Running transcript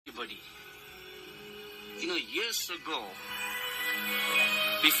somebody. Years ago,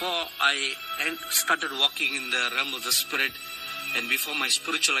 before I started walking in the realm of the Spirit and before my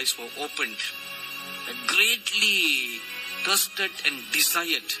spiritual eyes were opened, I greatly trusted and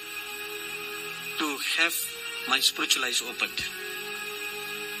desired to have my spiritual eyes opened.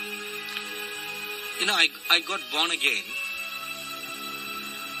 I got born again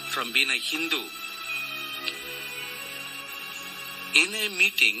from being a Hindu in a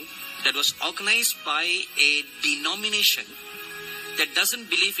meeting that was organized by a denomination that doesn't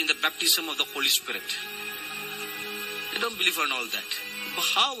believe in the baptism of the Holy Spirit. They don't believe in all that.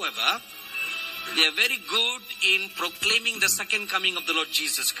 However, they are very good in proclaiming the second coming of the Lord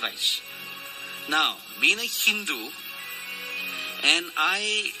Jesus Christ. Now, being a Hindu, and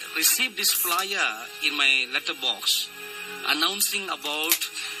I received this flyer in my letterbox announcing about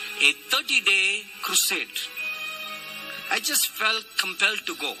a 30-day crusade. I just felt compelled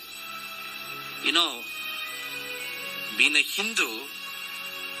to go. Being a Hindu,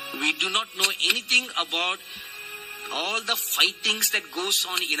 we do not know anything about all the fightings that goes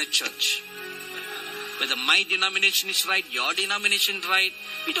on in a church. Whether my denomination is right, your denomination is right,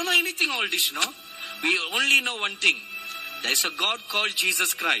 we don't know anything all this, We only know one thing. There is a God called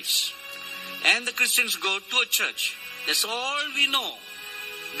Jesus Christ. And the Christians go to a church. That's all we know,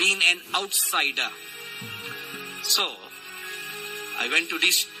 being an outsider. So, I went to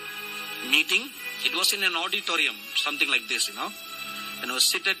this meeting. It was in an auditorium, something like this, And I was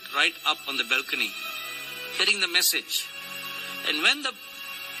seated right up on the balcony, hearing the message. And when the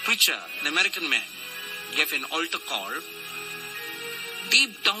preacher, an American man, gave an altar call,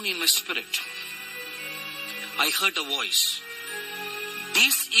 deep down in my spirit, I heard a voice.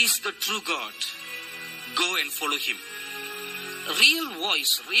 This is the true God. Go and follow him. A real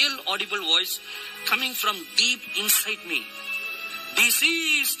voice, real audible voice coming from deep inside me. This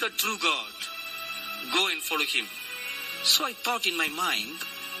is the true God. Go and follow him. So I thought in my mind,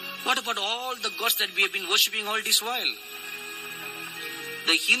 what about all the gods that we have been worshipping all this while?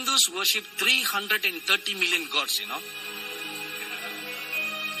 The Hindus worship 330 million gods,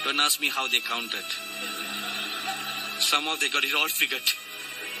 Don't ask me how they counted. Somehow they got it all figured.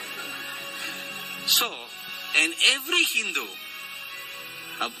 So, and every Hindu,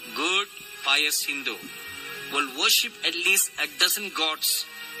 a good, pious Hindu, will worship at least a dozen gods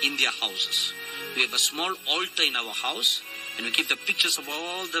in their houses. We have a small altar in our house, and we keep the pictures of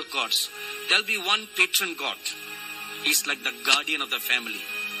all the gods. There'll be one patron god. He's like the guardian of the family.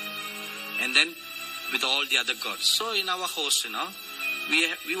 And then with all the other gods. So in our house,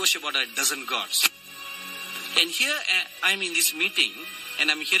 we worship about a dozen gods. And here I'm in this meeting,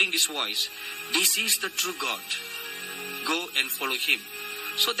 and I'm hearing this voice. This is the true God. Go and follow him.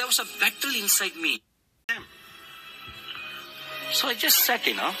 So there was a battle inside me. So I just sat,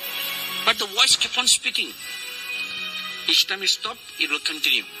 But the voice kept on speaking. Each time it stopped, it will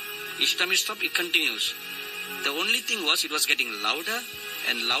continue. Each time it stopped, it continues. The only thing was, it was getting louder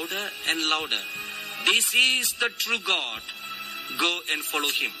and louder and louder. This is the true God. Go and follow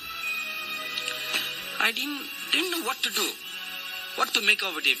him. I didn't know what to do. What to make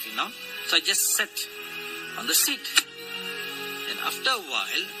of it, So I just sat on the seat. And after a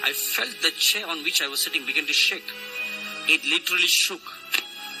while, I felt the chair on which I was sitting begin to shake. It literally shook.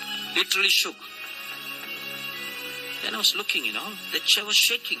 Literally shook. Then I was looking, the chair was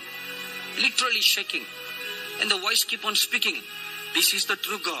shaking. Literally shaking. And the voice kept on speaking. This is the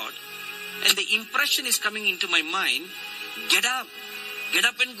true God. And the impression is coming into my mind. Get up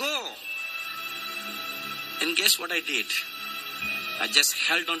and go. And guess what I did? I just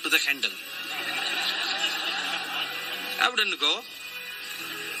held on to the handle. I wouldn't go.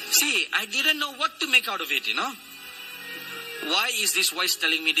 See, I didn't know what to make out of it, Why is this voice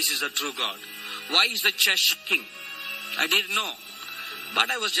telling me this is the true God? Why is the chair shaking? I didn't know.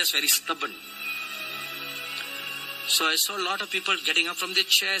 But I was just very stubborn. So I saw a lot of people getting up from their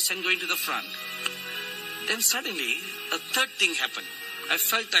chairs and going to the front. Then suddenly, a third thing happened. I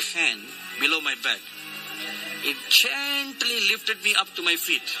felt a hand below my bed. It gently lifted me up to my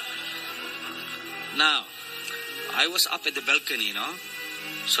feet. Now, I was up at the balcony,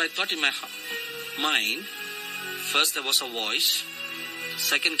 So I thought in my mind, first there was a voice.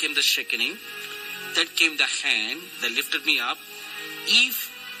 Second came the shaking. Third came the hand that lifted me up. If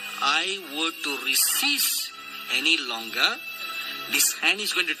I were to resist any longer, this hand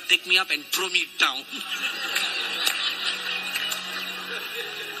is going to take me up and throw me down.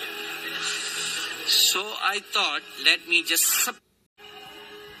 So I thought, let me just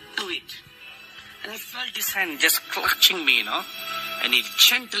do it. And I felt this hand just clutching me, and it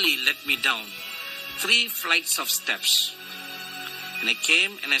gently let me down 3 flights of steps. And I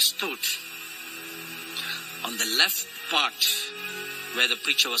came and I stood on the left part where the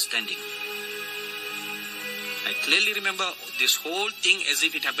preacher was standing. I clearly remember this whole thing as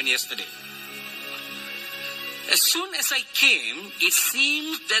if it happened yesterday. As soon as I came, it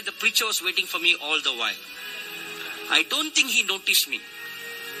seemed that the preacher was waiting for me all the while. I don't think he noticed me.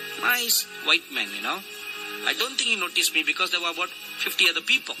 Nice white man, I don't think he noticed me because there were about 50 other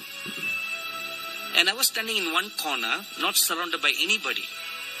people. And I was standing in one corner, not surrounded by anybody.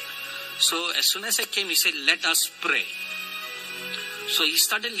 So as soon as I came, he said, "Let us pray." So he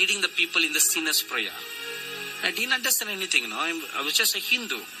started leading the people in the sinner's prayer. I didn't understand anything, I was just a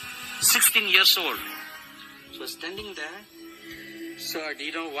Hindu, 16 years old. So I was standing there. So I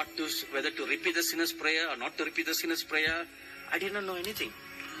didn't know whether to repeat the sinner's prayer or not to repeat the sinner's prayer. I did not know anything.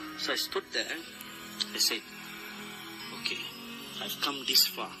 So I stood there. I said, "Okay, I've come this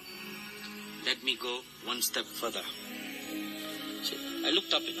far. Let me go one step further." So I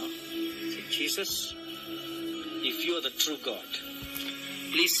looked up, I said, "Jesus, if you are the true God,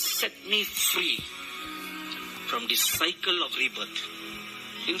 please set me free from this cycle of rebirth."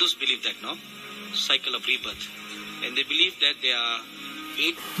 Hindus believe that, cycle of rebirth. And they believe that there are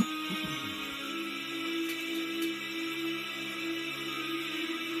 8...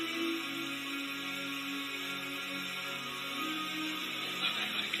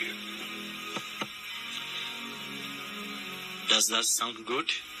 Does that sound good?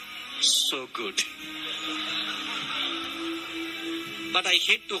 So good. But I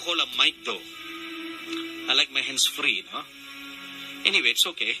hate to hold a mic though. I like my hands free, Anyway, it's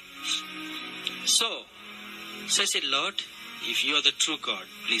okay. So I said, "Lord, if you are the true God,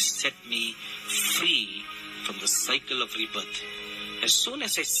 please set me free from the cycle of rebirth." As soon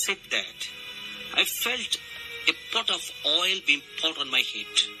as I said that, I felt a pot of oil being poured on my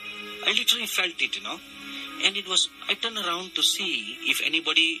head. I literally felt it, And I turned around to see if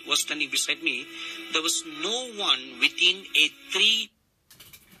anybody was standing beside me. There was no one within a 3-foot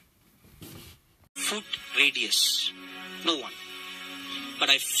radius. No one. But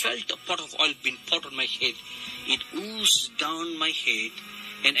I felt a pot of oil being poured on my head. It oozed down my head.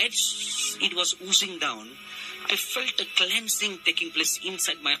 And as it was oozing down, I felt a cleansing taking place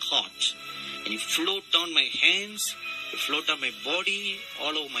inside my heart. And it flowed down my hands. It flowed down my body,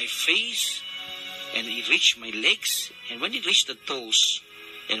 all over my face. And it reached my legs. And when it reached the toes,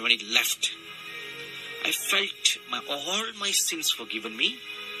 and when it left, I felt all my sins forgiven me.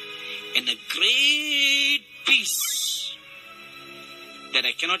 And a great peace that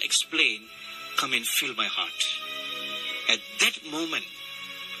I cannot explain come and fill my heart. At that moment,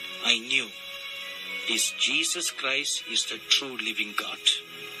 I knew this Jesus Christ is the true living God.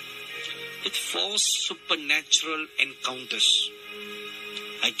 With 4 supernatural encounters,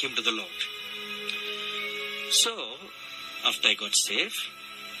 I came to the Lord. So, after I got saved,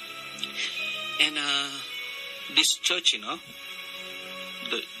 and this church,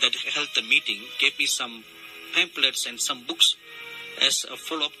 that held the meeting, gave me some pamphlets and some books as a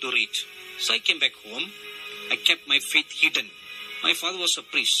follow-up to read. So I came back home. I kept my faith hidden. My father was a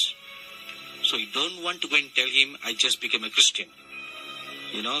priest. So you don't want to go and tell him I just became a Christian.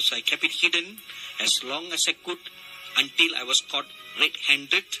 So I kept it hidden as long as I could until I was caught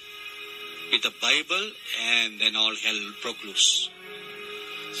red-handed with the Bible, and then all hell broke loose.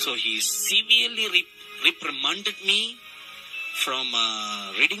 So he severely reprimanded me from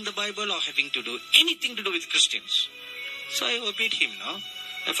reading the Bible or having to do anything to do with Christians. So I obeyed him,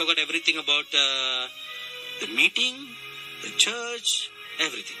 I forgot everything about the meeting, the church,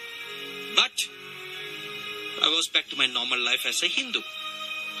 everything. But I was back to my normal life as a Hindu.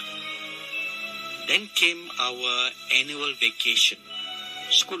 Then came our annual vacation,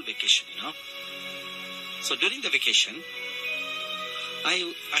 school vacation, So during the vacation,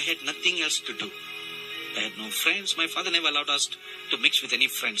 I had nothing else to do. I had no friends. My father never allowed us to mix with any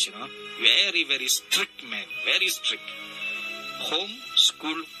friends, Very, very strict man, very strict. Home,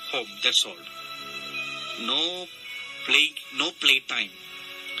 school, home, that's all. No play time.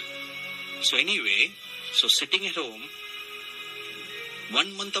 So anyway, sitting at home,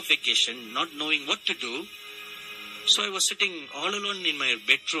 1 month of vacation, not knowing what to do. So I was sitting all alone in my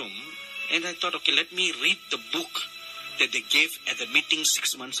bedroom, and I thought, okay, let me read the book that they gave at the meeting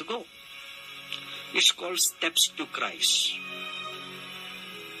 6 months ago. It's called Steps to Christ.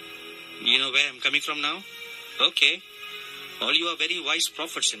 You know where I'm coming from now? Okay. All you are very wise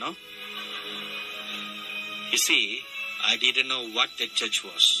prophets, You see, I didn't know what that church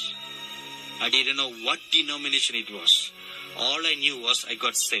was. I didn't know what denomination it was. All I knew was I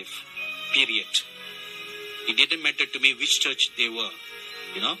got saved. Period. It didn't matter to me which church they were,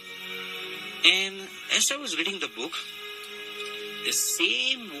 And as I was reading the book, the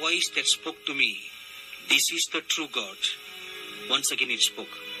same voice that spoke to me, "This is the true God," once again it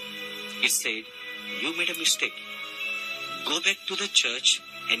spoke. It said, "You made a mistake. Go back to the church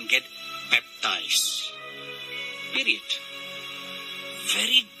and get baptized." Period.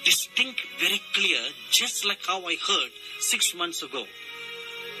 Very distinct, very clear, just like how I heard 6 months ago.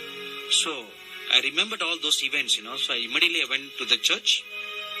 So, I remembered all those events, so I immediately went to the church.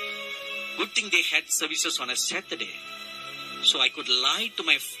 Good thing they had services on a Saturday. So I could lie to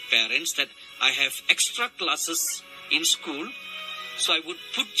my parents that I have extra classes in school. So I would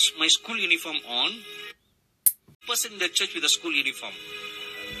put my school uniform on. Person in the church with a school uniform.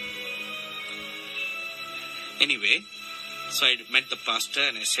 Anyway, so I met the pastor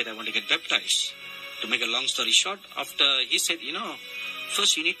and I said I want to get baptized. To make a long story short, after he said,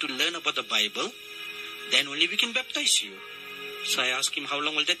 first you need to learn about the Bible, then only we can baptize you. So I asked him, how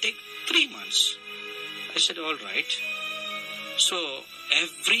long will that take? 3 months. I said, all right. So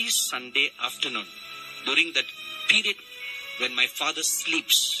every Sunday afternoon, during that period when my father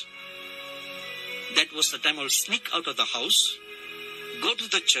sleeps, that was the time I would sneak out of the house, go to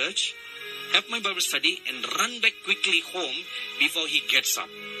the church, have my Bible study, and run back quickly home before he gets up.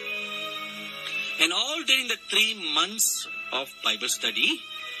 And all during the 3 months of Bible study,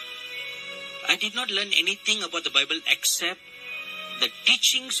 I did not learn anything about the Bible except the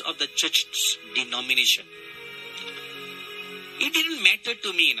teachings of the church denomination. It didn't matter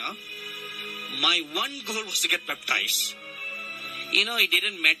to me, My one goal was to get baptized. It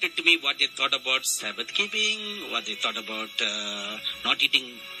didn't matter to me what they thought about Sabbath keeping, what they thought about not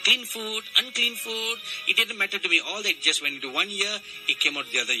eating clean food, unclean food. It didn't matter to me. All that just went into 1 year, it came out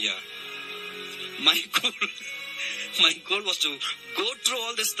the other year. My goal was to go through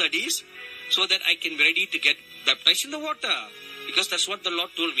all the studies so that I can be ready to get baptized in the water. Because that's what the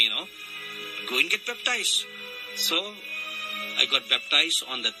Lord told me, Go and get baptized. So, I got baptized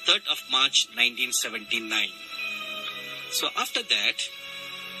on the 3rd of March, 1979. So, after that,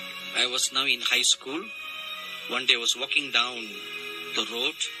 I was now in high school. One day I was walking down the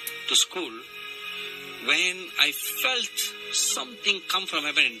road to school when I felt something come from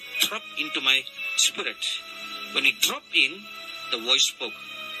heaven and drop into my spirit. When it dropped in, the voice spoke,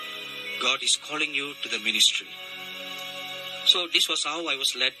 "God is calling you to the ministry." So this was how I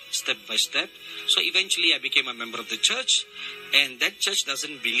was led step by step. So eventually I became a member of the church, and that church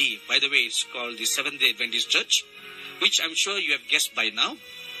doesn't believe. By the way, it's called the Seventh-day Adventist Church, which I'm sure you have guessed by now.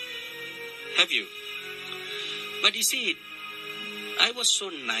 Have you? But you see, I was so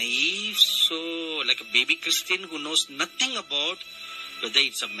naive, so like a baby Christian who knows nothing about whether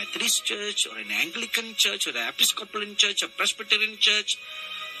it's a Methodist church or an Anglican church or an Episcopalian church, a Presbyterian church,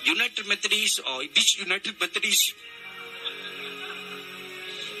 United Methodist or which United Methodist.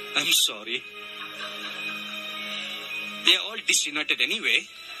 I'm sorry. They're all disunited anyway.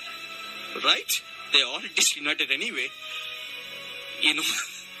 Right? They're all disunited anyway.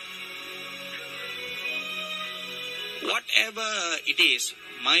 Whatever it is,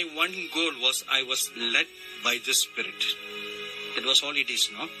 my one goal was I was led by the Spirit. That was all it is,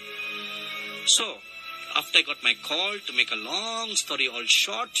 So, after I got my call, to make a long story all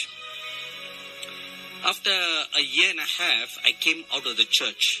short, after a year and a half, I came out of the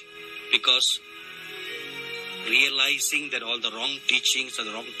church because realizing that all the wrong teachings and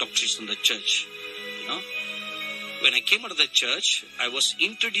the wrong doctrines in the church. When I came out of the church, I was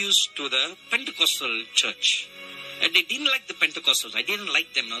introduced to the Pentecostal church. And they didn't like the Pentecostals. I didn't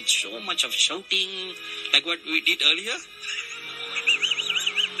like them. Not so much of shouting like what we did earlier.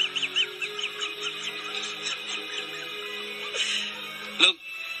 Look,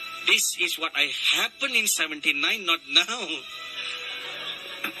 this is what happened in 79, not now.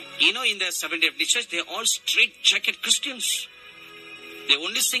 In the Seventh-day Adventist Church, they're all straight-jacket Christians. They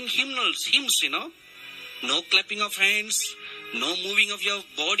only sing hymns, No clapping of hands, no moving of your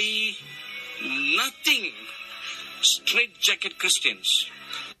body, nothing. Straight-jacket Christians.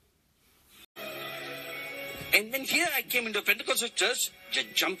 And then here I came into a Pentecostal church, they're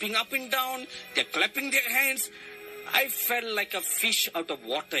jumping up and down, they're clapping their hands. I felt like a fish out of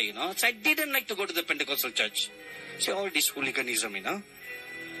water, So I didn't like to go to the Pentecostal church. See, all this hooliganism,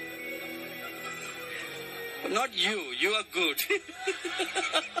 Not you are good.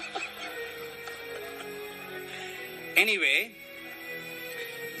 Anyway,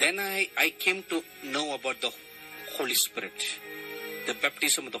 then I came to know about the Holy Spirit, the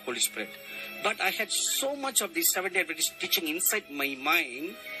baptism of the Holy Spirit. But I had so much of this Seventh-day Adventist teaching inside my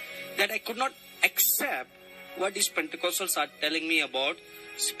mind that I could not accept what these Pentecostals are telling me about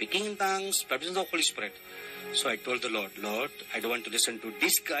speaking in tongues, baptism of the Holy Spirit. So I told the Lord, I don't want to listen to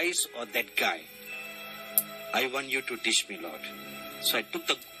this guys or that guy. I want you to teach me, Lord. So I took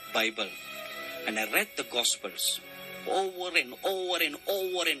the Bible and I read the Gospels over and over and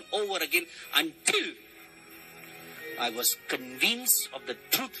over and over again until I was convinced of the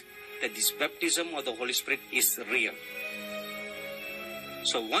truth that this baptism of the Holy Spirit is real.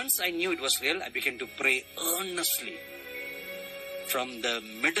 So once I knew it was real, I began to pray earnestly. From the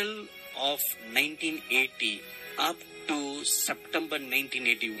middle of 1980 up to September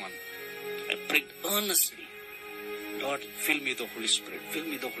 1981, I prayed earnestly, Lord, fill me with the Holy Spirit, fill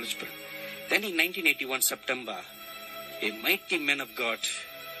me with the Holy Spirit. Then in 1981 September, a mighty man of God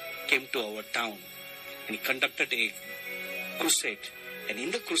came to our town and he conducted a crusade. And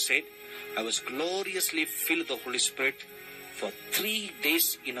in the crusade, I was gloriously filled with the Holy Spirit for 3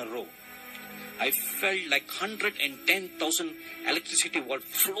 days in a row. I felt like 110,000 electricity volt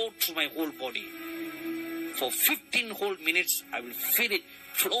flow through my whole body. For 15 whole minutes, I will feel it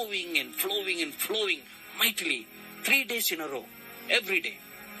flowing and flowing and flowing mightily. 3 days in a row, every day.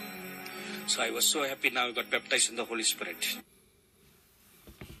 So I was so happy now I got baptized in the Holy Spirit.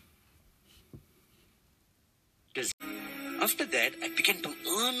 After that, I began to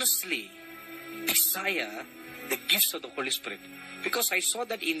earnestly desire the gifts of the Holy Spirit. Because I saw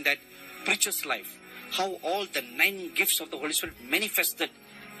that in that preacher's life, how all the 9 gifts of the Holy Spirit manifested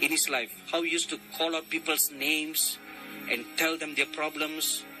in his life. How he used to call out people's names and tell them their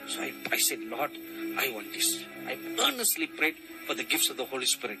problems. So I said, Lord, I want this. I earnestly prayed for the gifts of the Holy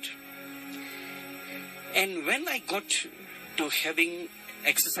Spirit. And when I got to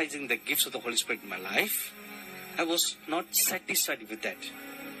exercising the gifts of the Holy Spirit in my life, I was not satisfied with that.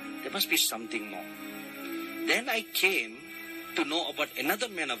 There must be something more. Then I came to know about another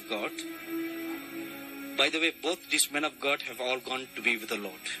man of God. By the way, both these men of God have all gone to be with the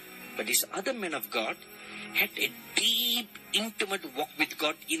Lord. But this other man of God had a deep, intimate walk with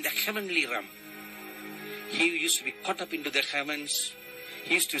God in the heavenly realm. He used to be caught up into the heavens.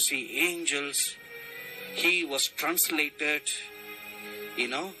 He used to see angels. He was translated,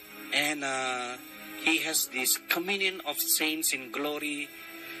 and he has this communion of saints in glory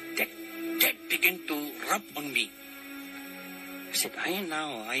that began to rub on me. I said,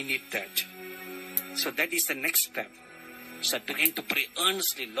 I need that. So that is the next step. So I began to pray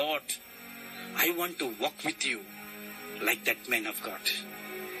earnestly, Lord, I want to walk with you like that man of God.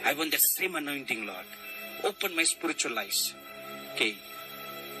 I want that same anointing, Lord. Open my spiritual eyes. Okay.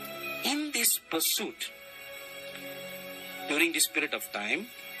 In this pursuit, during this period of time,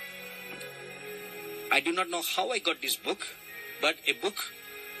 I do not know how I got this book, but a book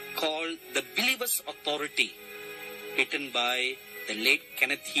called The Believer's Authority, written by the late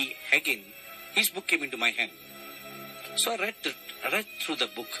Kenneth E. Hagin. His book came into my hand. So I read through the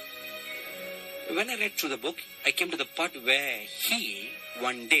book. When I read through the book, I came to the part where he,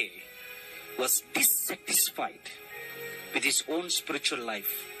 one day, was dissatisfied with his own spiritual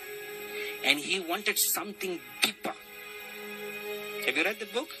life. And he wanted something deeper. Have you read the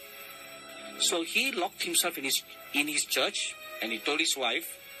book? So he locked himself in his church and he told his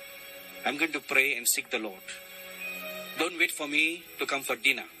wife, I'm going to pray and seek the Lord. Don't wait for me to come for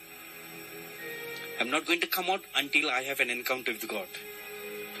dinner. I'm not going to come out until I have an encounter with God.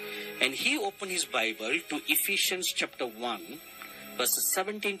 And he opened his Bible to Ephesians chapter 1, verses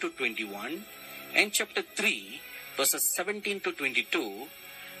 17 to 21, and chapter 3, verses 17 to 22,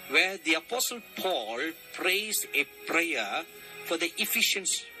 where the Apostle Paul prays a prayer for the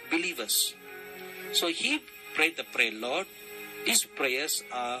Ephesians believers. So he prayed the prayer, Lord, these prayers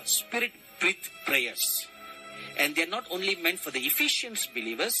are spirit-breathed prayers. And they're not only meant for the Ephesians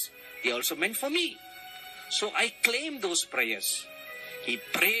believers, they're also meant for me. So I claim those prayers. He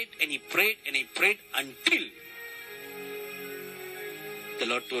prayed and he prayed and he prayed until the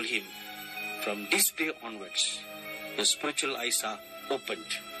Lord told him, from this day onwards, your spiritual eyes are opened.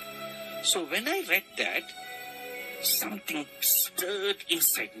 So when I read that, something stirred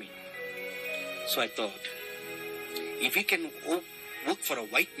inside me. So I thought, if it can work for a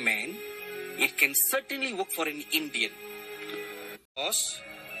white man, it can certainly work for an Indian. Because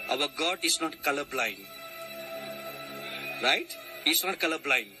our God is not colorblind. Right? He's not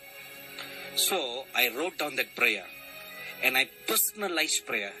colorblind. So I wrote down that prayer. And I personalized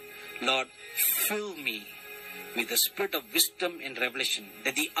prayer. Lord, fill me with the spirit of wisdom and revelation,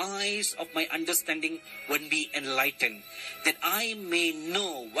 that the eyes of my understanding would be enlightened, that I may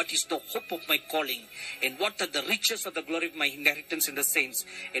know what is the hope of my calling, and what are the riches of the glory of my inheritance in the saints,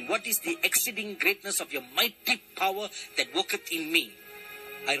 and what is the exceeding greatness of your mighty power that worketh in me.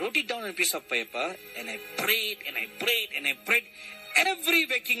 I wrote it down on a piece of paper, and I prayed, and I prayed, and I prayed. Every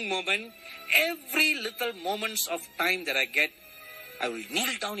waking moment, every little moments of time that I get, I will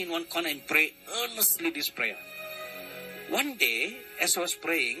kneel down in one corner and pray earnestly this prayer. One day, as I was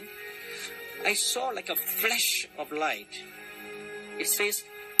praying, I saw like a flash of light. It says,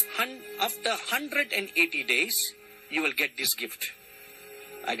 after 180 days, you will get this gift.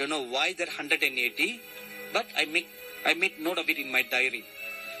 I don't know why that 180, but I made note of it in my diary.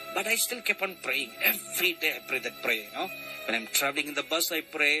 But I still kept on praying. Every day I pray that prayer, When I'm traveling in the bus, I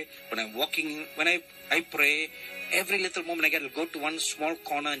pray. When I'm walking, I pray. Every little moment I get, I'll go to one small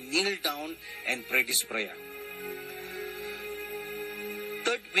corner, kneel down and pray this prayer.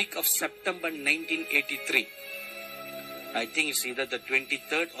 3rd week of September 1983. I think it's either the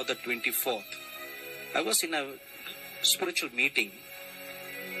 23rd or the 24th. I was in a spiritual meeting.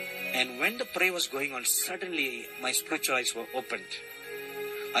 And when the prayer was going on, suddenly my spiritual eyes were opened.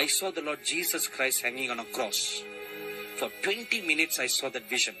 I saw the Lord Jesus Christ hanging on a cross. For 20 minutes I saw that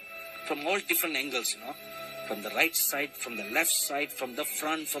vision. From all different angles, From the right side, from the left side, from the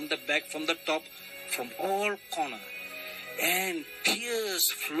front, from the back, from the top, from all corners. And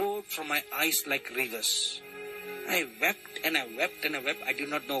tears flowed from my eyes like rivers. I wept and I wept and I wept. I did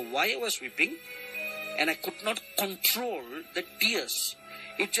not know why I was weeping. And I could not control the tears.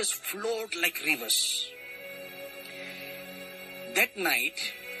 It just flowed like rivers. That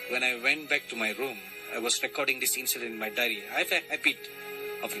night, when I went back to my room, I was recording this incident in my diary. I have a habit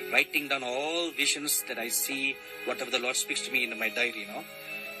of writing down all visions that I see, whatever the Lord speaks to me in my diary,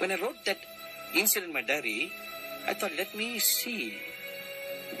 When I wrote that incident in my diary, I thought, let me see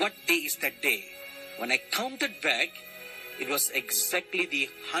what day is that day. When I counted back, it was exactly the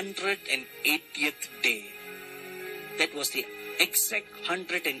 180th day. That was the exact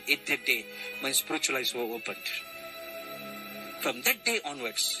 180th day my spiritual eyes were opened. From that day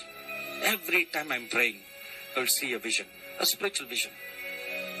onwards, every time I'm praying, I'll see a vision, a spiritual vision.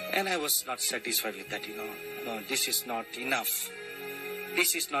 And I was not satisfied with that, No, this is not enough.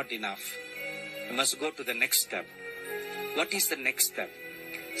 This is not enough. I must go to the next step. What is the next step?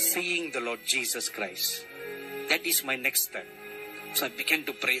 Seeing the Lord Jesus Christ. That is my next step. So I began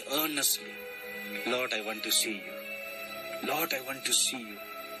to pray earnestly. Lord, I want to see you. Lord, I want to see you.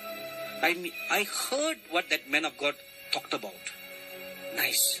 I heard what that man of God talked about.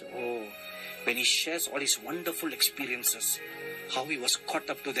 Nice. Oh, when he shares all his wonderful experiences, how he was caught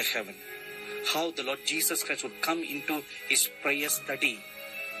up to the heaven, how the Lord Jesus Christ would come into his prayer study,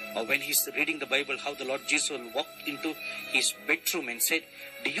 or when he's reading the Bible, how the Lord Jesus will walk into his bedroom and said,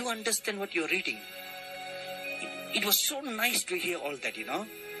 do you understand what you're reading? It was so nice to hear all that,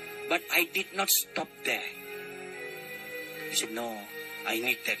 But I did not stop there. He said, no, I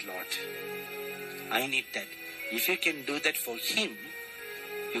need that, Lord. I need that. If you can do that for him,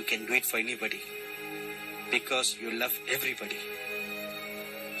 you can do it for anybody. Because you love everybody.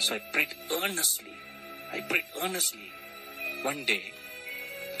 So I prayed earnestly. One day,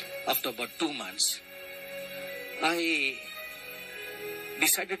 after about 2 months, I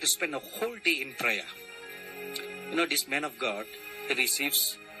decided to spend a whole day in prayer. This man of God,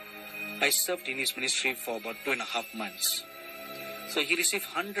 I served in his ministry for about 2.5 months. So he received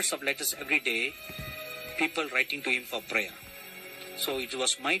hundreds of letters every day, people writing to him for prayer. So it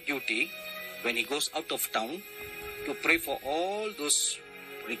was my duty, when he goes out of town, to pray for all those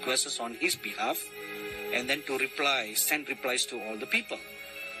requests on his behalf, and then to send replies to all the people.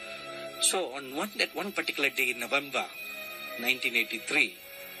 So on that one particular day in November 1983,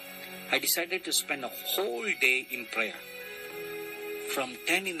 I decided to spend a whole day in prayer. From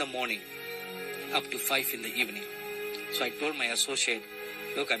 10 in the morning up to 5 in the evening. So I told my associate,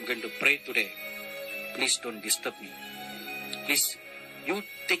 look, I'm going to pray today. Please don't disturb me. Please, you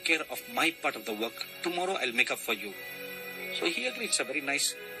take care of my part of the work. Tomorrow I'll make up for you. So he agreed. It's a very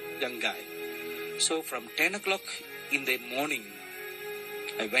nice young guy. So from 10 o'clock in the morning,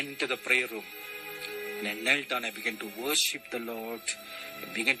 I went into the prayer room. And I knelt down. I began to worship the Lord.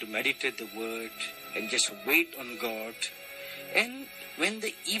 I began to meditate the word and just wait on God. And when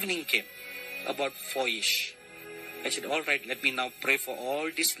the evening came, about 4-ish, I said, all right, let me now pray for all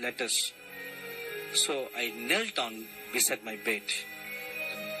these letters. So I knelt down beside my bed.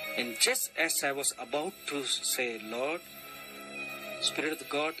 And just as I was about to say, Lord, Spirit of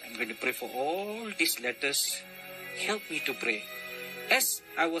God, I'm going to pray for all these letters. Help me to pray. As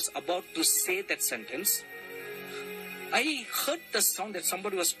I was about to say that sentence, I heard the sound that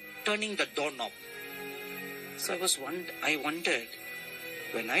somebody was turning the doorknob. So I wondered,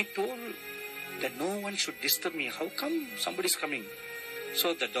 when I told that no one should disturb me, how come somebody's coming?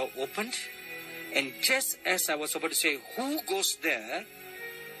 So the door opened, and just as I was about to say, who goes there?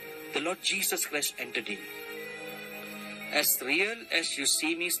 The Lord Jesus Christ entered in. As real as you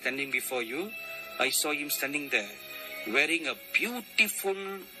see me standing before you, I saw him standing there. wearing a beautiful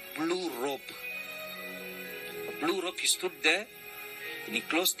blue robe. A blue robe, he stood there and he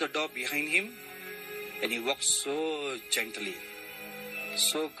closed the door behind him and he walked so gently,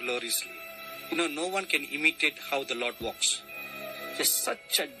 so gloriously. No one can imitate how the Lord walks. Just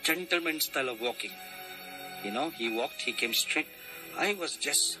such a gentleman style of walking. He walked, he came straight. I was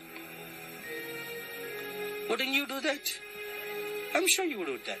just, wouldn't you do that? I'm sure you would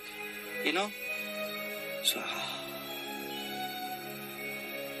do that, So,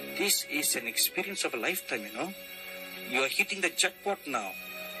 this is an experience of a lifetime, You are hitting the jackpot now.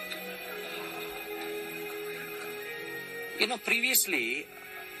 Previously,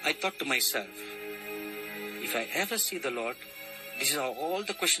 I thought to myself, if I ever see the Lord, these are all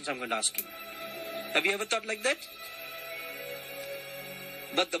the questions I'm going to ask him. Have you ever thought like that?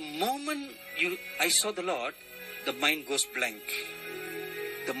 But the moment I saw the Lord, the mind goes blank.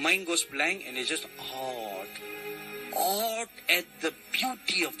 The mind goes blank and it's just awed at the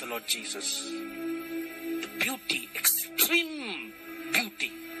beauty of the Lord Jesus. The beauty, extreme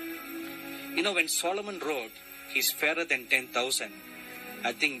beauty. When Solomon wrote, he's fairer than 10,000,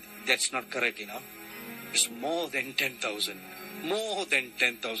 I think that's not correct, It's more than 10,000. More than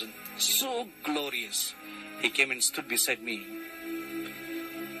 10,000. So glorious. He came and stood beside me.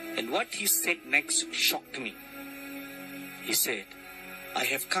 And what he said next shocked me. He said, I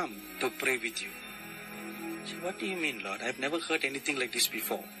have come to pray with you. I said, what do you mean, Lord? I've never heard anything like this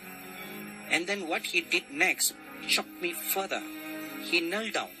before. And then what he did next shocked me further. He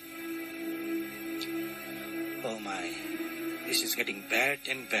knelt down. Oh my, this is getting bad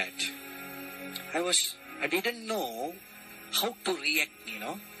and bad. I didn't know how to react,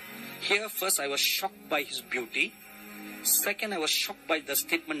 Here first I was shocked by his beauty. Second, I was shocked by the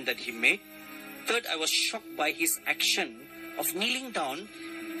statement that he made. Third, I was shocked by his action of kneeling down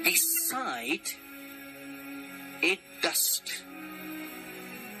beside a dust.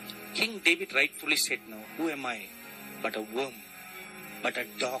 King David rightfully said, no, who am I but a worm, but a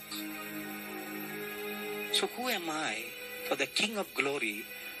dog? So who am I for the King of Glory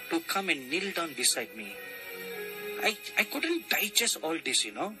to come and kneel down beside me? I couldn't digest all this,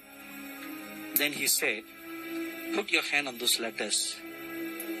 Then he said, put your hand on those letters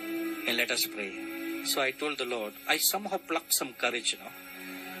and let us pray. So I told the Lord, I somehow plucked some courage,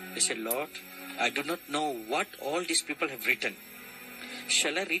 I said, Lord, I do not know what all these people have written.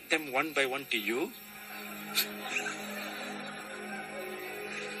 Shall I read them one by one to you?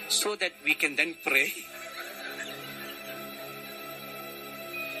 So that we can then pray.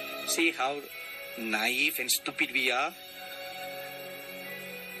 See how naive and stupid we are.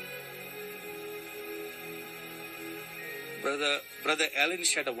 Brother Alan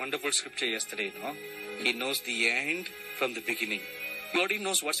shared a wonderful scripture yesterday, He knows the end from the beginning. He already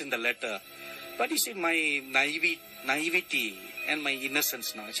knows what's in the letter. But he said, my naivety and my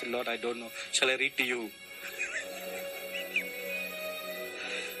innocence now. I said, Lord, I don't know. Shall I read to you?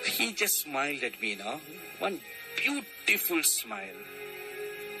 He just smiled at me, One beautiful smile.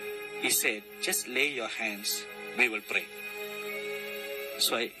 He said, just lay your hands. We will pray.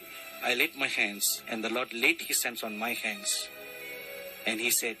 So I laid my hands, and the Lord laid his hands on my hands. And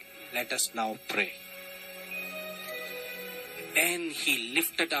he said, let us now pray. And he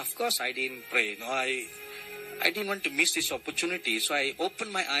lifted, of course I didn't pray. I didn't want to miss this opportunity. So I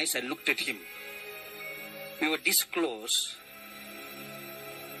opened my eyes, I looked at him. We were this close.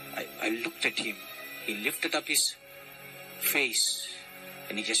 I looked at him. He lifted up his face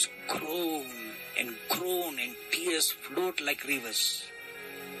and he just groaned and tears flowed like rivers.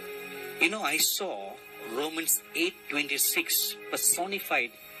 I saw Romans 8:26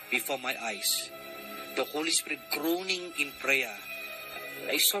 personified before my eyes. The Holy Spirit groaning in prayer.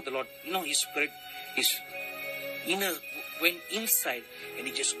 I saw the Lord, His Spirit, His inner went inside and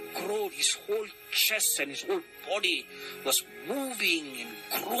He just groaned. His whole chest and His whole body was moving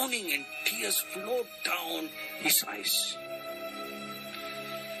and groaning and tears flowed down His eyes.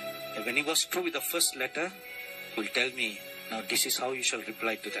 And when He was through with the first letter, He will tell me, now this is how you shall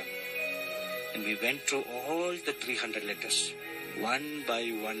reply to them. And we went through all the 300 letters, one by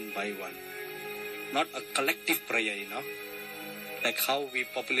one by one. Not a collective prayer, like how we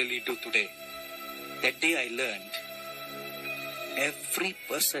popularly do today. That day I learned, every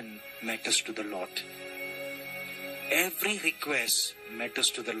person matters to the Lord. Every request matters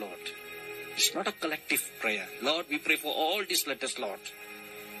to the Lord. It's not a collective prayer. Lord, we pray for all these letters, Lord.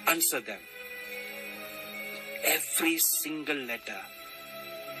 Answer them. Every single letter,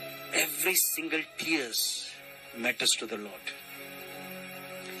 every single tears matters to the Lord.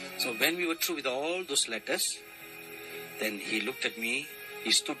 So when we were through with all those letters, then He looked at me,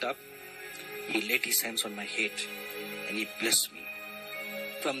 He stood up, He laid His hands on my head, and He blessed me.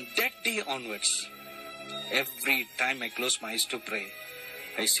 From that day onwards, every time I close my eyes to pray,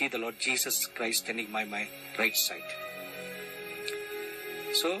 I see the Lord Jesus Christ standing by my right side.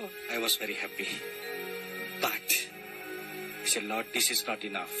 So I was very happy. But I said, Lord, this is not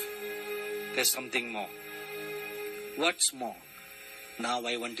enough. There's something more. What's more? Now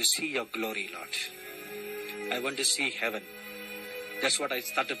I want to see your glory, Lord. I want to see heaven. That's what I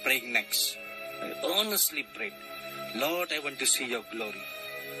started praying next. I earnestly prayed, Lord, I want to see your glory.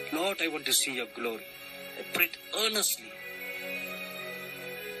 Lord, I want to see your glory. I prayed earnestly.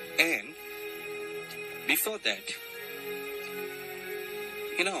 And before that,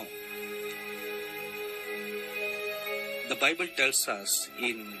 the Bible tells us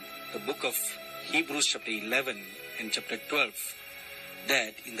in the book of Hebrews chapter 11 and chapter 12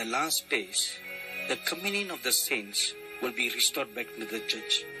 that in the last days, the communion of the saints will be restored back to the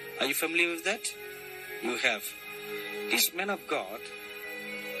church. Are you familiar with that? You have. This man of God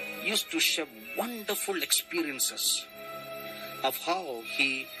used to share wonderful experiences of how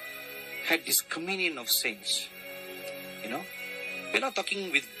he had this communion of saints. We're not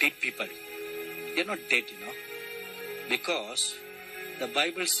talking with dead people. They're not dead, because the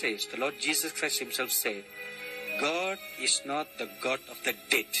Bible says, the Lord Jesus Christ Himself said, God is not the God of the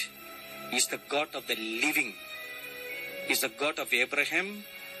dead. He's the God of the living. He's the God of Abraham,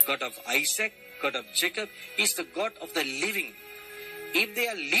 God of Isaac, God of Jacob. He's the God of the living. If they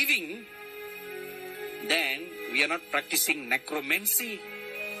are living, then we are not practicing necromancy.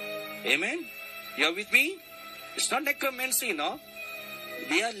 Amen? You are with me? It's not necromancy,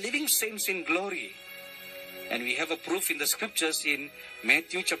 They are living saints in glory. And we have a proof in the scriptures in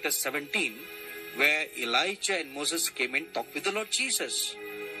Matthew chapter 17, where Elijah and Moses came and talked with the Lord Jesus.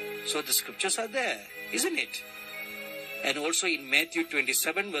 So the scriptures are there, isn't it? And also in Matthew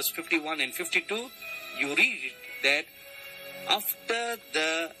 27 verse 51 and 52, you read that after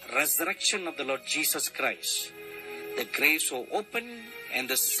the resurrection of the Lord Jesus Christ, the graves were opened and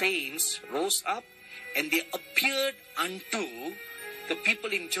the saints rose up and they appeared unto the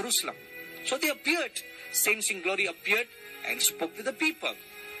people in Jerusalem. So they appeared. Saints in glory appeared and spoke to the people.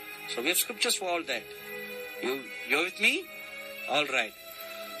 So we have scriptures for all that. You're with me? All right.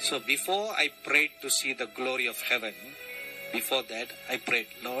 So before I prayed to see the glory of heaven, before that I prayed,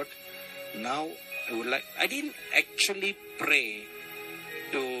 Lord, now I didn't actually pray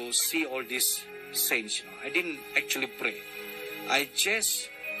to see all these saints. I didn't actually pray. I just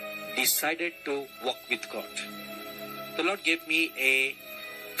decided to walk with God. The Lord gave me a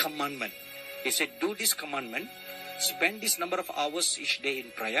commandment. He said, do this commandment, spend this number of hours each day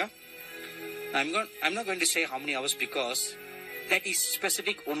in prayer. I'm not going to say how many hours because that is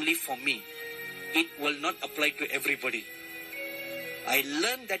specific only for me. It will not apply to everybody. I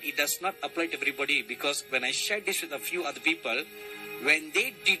learned that it does not apply to everybody because when I shared this with a few other people, when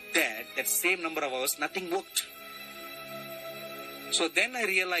they did that same number of hours, nothing worked. So then I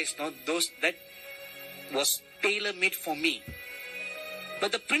realized that was tailor-made for me.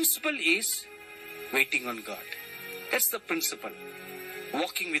 But the principle is waiting on God. That's the principle.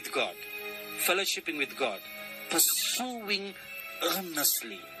 Walking with God, fellowshipping with God, pursuing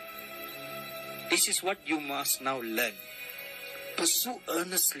earnestly. This is what you must now learn. Pursue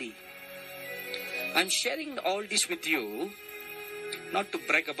earnestly. I'm sharing all this with you, not to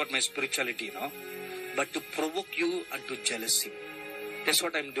brag about my spirituality, but to provoke you unto jealousy. That's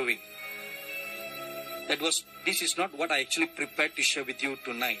what I'm doing. This is not what I actually prepared to share with you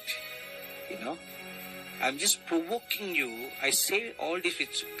tonight. I'm just provoking you. I say all this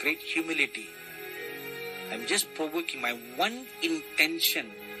with great humility. I'm just provoking. My one intention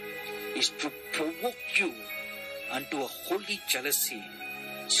is to provoke you unto a holy jealousy,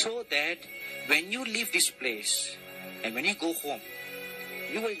 so that when you leave this place and when you go home,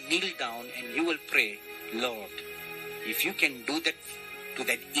 you will kneel down and you will pray, Lord, if you can do that to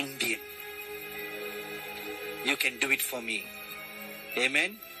that Indian, you can do it for me.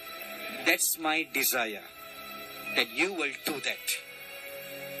 Amen? That's my desire, that you will do that.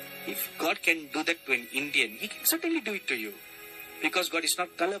 If God can do that to an Indian, He can certainly do it to you, because God is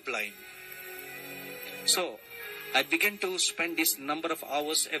not colorblind. So, I began to spend this number of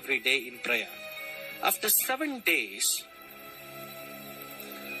hours every day in prayer. After 7 days,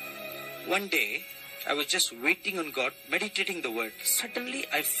 one day, I was just waiting on God, meditating the word. Suddenly,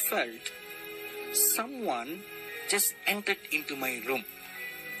 I felt someone just entered into my room.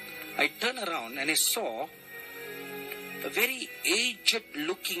 I turned around and I saw a very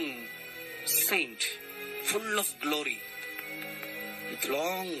aged-looking saint, full of glory, with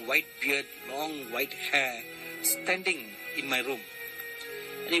long white beard, long white hair, standing in my room.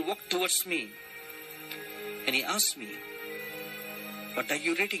 And he walked towards me. And he asked me, what are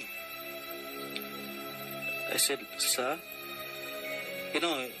you reading? I said, sir,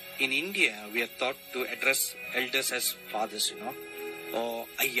 in India, we are taught to address elders as fathers, or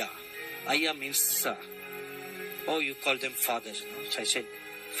ayya. Ayya means sir. Or you call them fathers, So I said,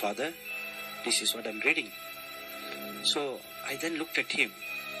 Father, this is what I'm reading. So I then looked at him.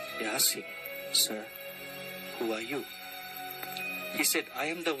 I asked him, sir, who are you? He said, I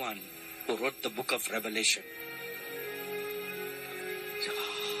am the one who wrote the book of Revelation.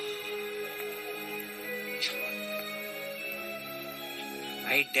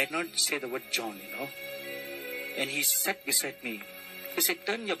 I dare not say the word John, And he sat beside me. He said,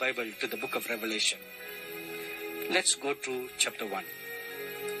 turn your Bible to the book of Revelation. Let's go to chapter 1.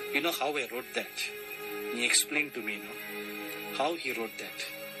 You know how I wrote that? He explained to me, how he wrote that.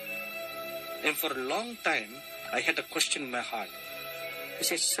 And for a long time, I had a question in my heart. I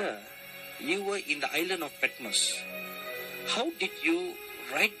said, sir, you were in the island of Patmos. How did you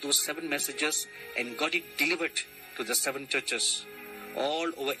write those 7 messages and got it delivered to the 7 churches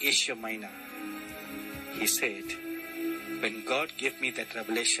all over Asia Minor? He said, when God gave me that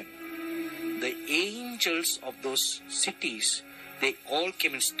revelation, the angels of those cities, they all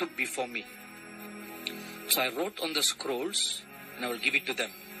came and stood before me. So I wrote on the scrolls and I will give it to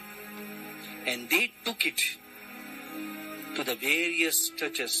them. And they took it to the various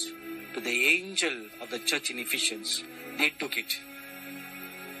churches, to the angel of the church in Ephesians. They took it.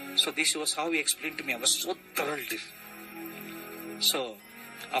 So this was how he explained to me. I was so thrilled. So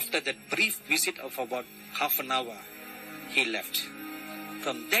after that brief visit of about half an hour, he left.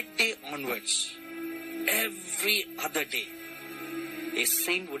 From that day onwards, every other day, a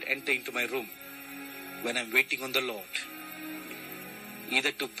saint would enter into my room when I'm waiting on the Lord,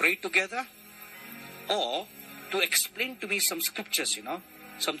 either to pray together or to explain to me some scriptures,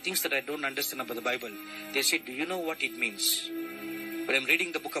 some things that I don't understand about the Bible. They say, do you know what it means? When I'm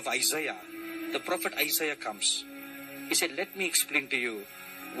reading the book of Isaiah, the prophet Isaiah comes. He said, let me explain to you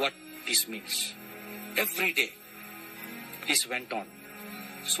what this means. Every day, this went on.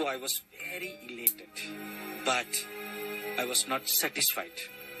 So I was very elated, but I was not satisfied.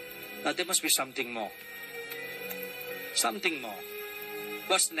 Now there must be something more. Something more.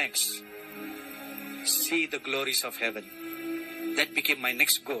 What's next? See the glories of heaven. That became my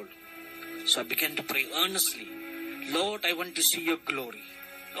next goal. So I began to pray earnestly. Lord, I want to see your glory.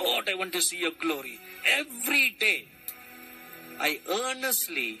 Lord, I want to see your glory. Every day, I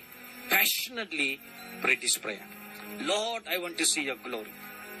earnestly, passionately prayed this prayer. Lord, I want to see your glory.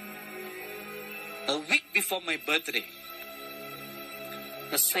 A week before my birthday,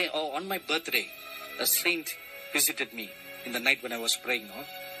 on my birthday, a saint visited me in the night when I was praying.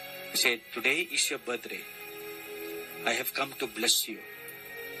 He said, today is your birthday. I have come to bless you.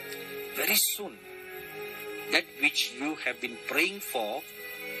 Very soon, that which you have been praying for,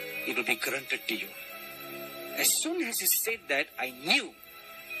 it will be granted to you. As soon as he said that, I knew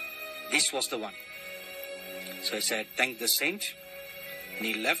this was the one. So I said, thank the saint. And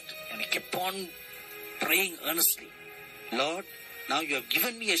he left and he kept on praying earnestly. Lord, now you have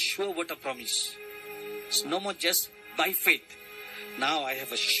given me a sure word of promise. It's no more just by faith. Now I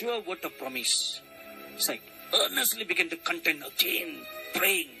have a sure word of promise. It's like earnestly began to contend again,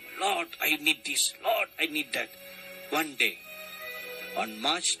 praying, Lord, I need this. Lord, I need that. One day, on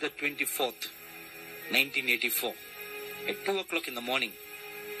March the 24th, 1984, at 2 o'clock in the morning,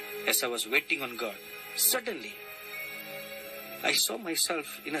 as I was waiting on God, suddenly, I saw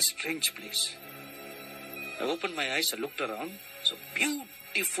myself in a strange place. I opened my eyes, I looked around. It's a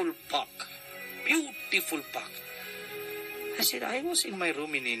beautiful park. Beautiful park. I said, I was in my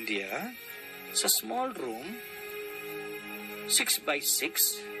room in India. It's a small room, 6 by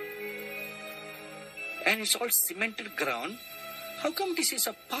 6. And it's all cemented ground. How come this is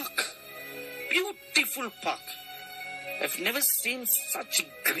a park? Beautiful park. I've never seen such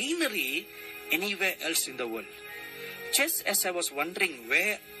greenery anywhere else in the world. Just as I was wondering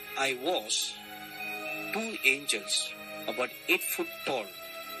where I was, 2 angels, about 8 foot tall,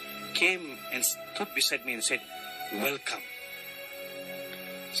 came and stood beside me and said, welcome.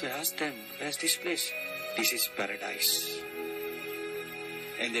 So I asked them, where's this place? This is paradise.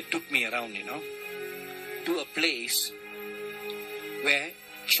 And they took me around, to a place where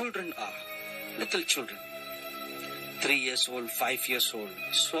children are, little children, 3 years old, 5 years old.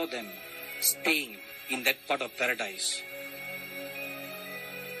 Saw them staying in that part of paradise.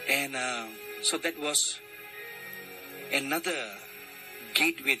 And so that was another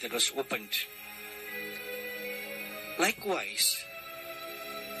gateway that was opened. Likewise,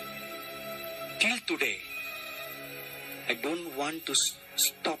 till today, I don't want to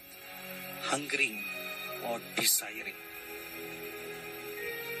stop hungering or desiring.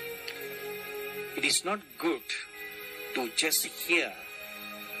 It is not good to just hear,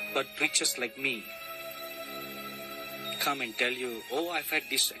 but preachers like me come and tell you, oh, I've had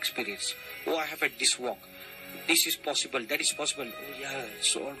this experience. Oh, I have had this walk. This is possible. That is possible. Oh, yeah,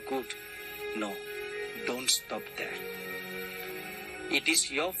 it's all good. No, don't stop there. It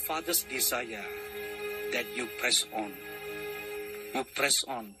is your Father's desire that you press on. You press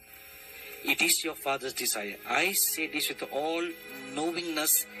on. It is your Father's desire. I say this with all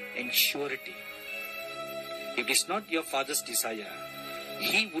knowingness and surety. If it is not your Father's desire,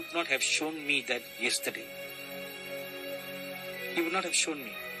 He would not have shown me that yesterday. He would not have shown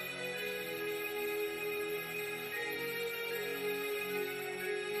me.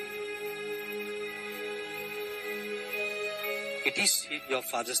 It is your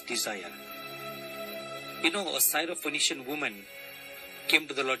Father's desire. You know, a Syrophoenician woman came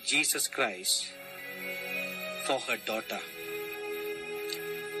to the Lord Jesus Christ for her daughter.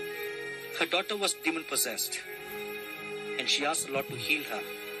 Her daughter was demon-possessed, and she asked the Lord to heal her.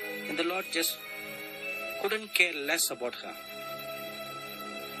 And the Lord just couldn't care less about her.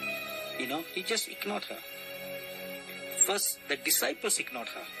 You know, He just ignored her. First, the disciples ignored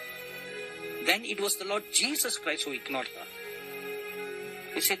her. Then it was the Lord Jesus Christ who ignored her.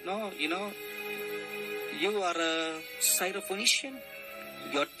 He said, no, you know, you are a Syrophoenician.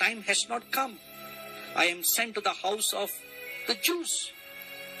 Your time has not come. I am sent to the house of the Jews.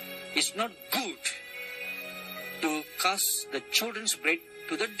 It's not good to cast the children's bread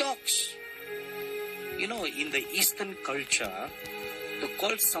to the dogs. You know, in the Eastern culture, to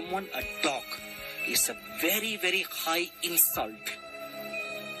call someone a dog is a very, very high insult.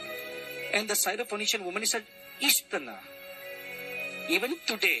 And the Syrophoenician woman said, Easterner. Even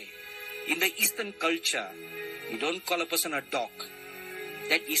today, in the Eastern culture, you don't call a person a dog.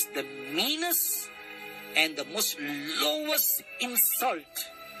 That is the meanest and the most lowest insult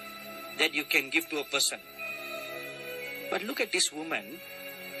that you can give to a person. But look at this woman.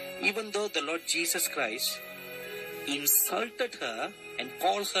 Even though the Lord Jesus Christ insulted her and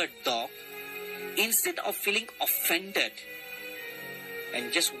called her dog, instead of feeling offended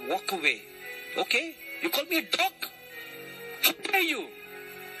and just walk away. Okay, you call me a dog? How dare you?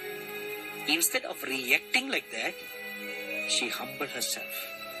 Instead of reacting like that, she humbled herself.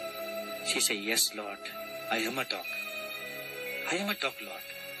 She said, yes, Lord, I am a dog. I am a dog, Lord.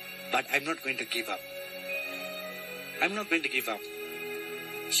 But I'm not going to give up. I'm not going to give up.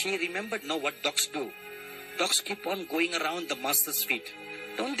 She remembered now what dogs do. Dogs keep on going around the master's feet.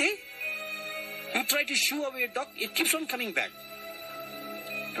 Don't they? You try to shoo away a dog, it keeps on coming back.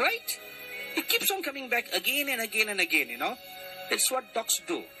 Right? It keeps on coming back again and again and again, you know. That's what dogs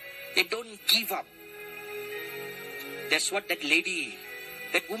do. They don't give up. That's what that lady,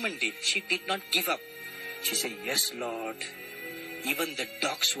 that woman did. She did not give up. She said, yes, Lord. Even the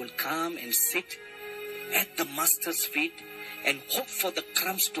dogs will come and sit at the master's feet and hope for the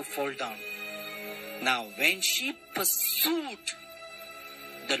crumbs to fall down. Now, when she pursued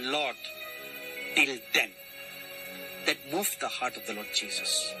the Lord till then, that moved the heart of the Lord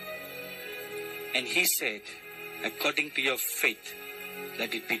Jesus. And He said, according to your faith,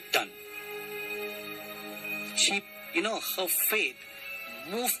 let it be done. She, you know, her faith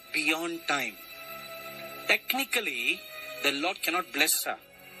moved beyond time. Technically, the Lord cannot bless her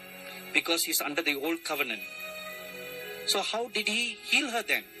because He's under the old covenant. So how did He heal her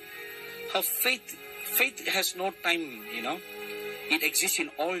then? Her faith has no time, you know. It exists in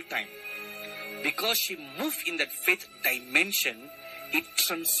all time. Because she moved in that faith dimension, it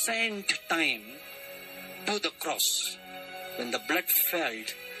transcended time to the cross. When the blood fell,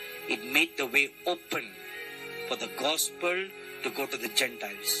 it made the way open for the gospel to go to the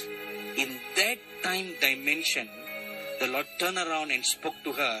Gentiles. In that time dimension, the Lord turned around and spoke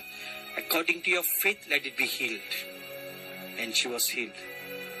to her, according to your faith, let it be healed. And she was healed.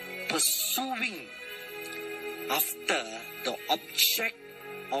 Pursuing after the object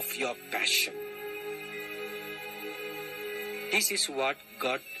of your passion. This is what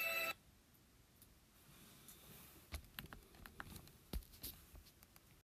God